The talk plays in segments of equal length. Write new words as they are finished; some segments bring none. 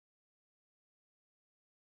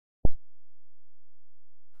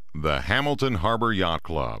The Hamilton Harbor Yacht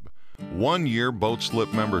Club. 1 year boat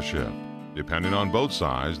slip membership. Depending on boat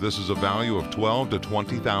size, this is a value of $12,000 to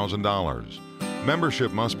 $20,000.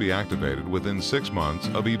 Membership must be activated within 6 months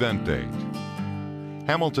of event date.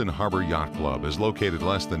 Hamilton Harbor Yacht Club is located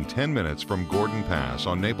less than 10 minutes from Gordon Pass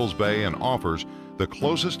on Naples Bay and offers the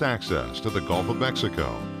closest access to the Gulf of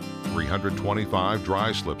Mexico. 325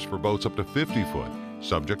 dry slips for boats up to 50 foot,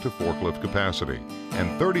 subject to forklift capacity,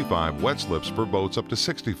 and 35 wet slips for boats up to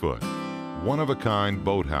 60 foot. One-of-a-kind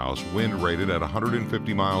boathouse, wind rated at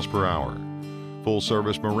 150 miles per hour.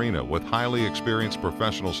 Full-service marina with highly experienced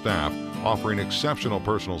professional staff offering exceptional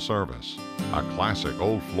personal service. A classic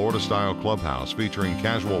old Florida-style clubhouse featuring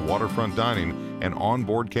casual waterfront dining and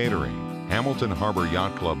onboard catering. Hamilton Harbor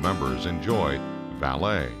Yacht Club members enjoy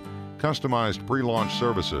valet, customized pre-launch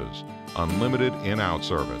services, unlimited in-out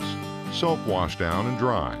service, soap wash down and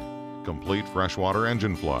dry, complete freshwater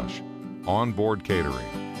engine flush, onboard catering,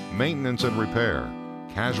 maintenance and repair,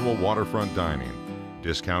 casual waterfront dining,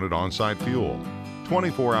 discounted on-site fuel,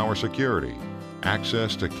 24-hour security,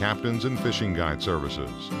 access to captains and fishing guide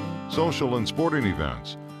services, social and sporting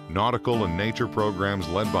events, nautical and nature programs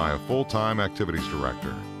led by a full-time activities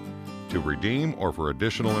director. To redeem or for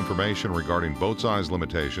additional information regarding boat size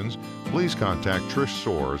limitations, please contact Trish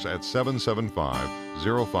Soares at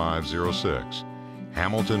 775-0506.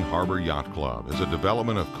 Hamilton Harbor Yacht Club is a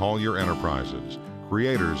development of Collier Enterprises,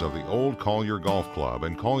 creators of the Old Collier Golf Club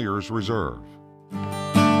and Collier's Reserve.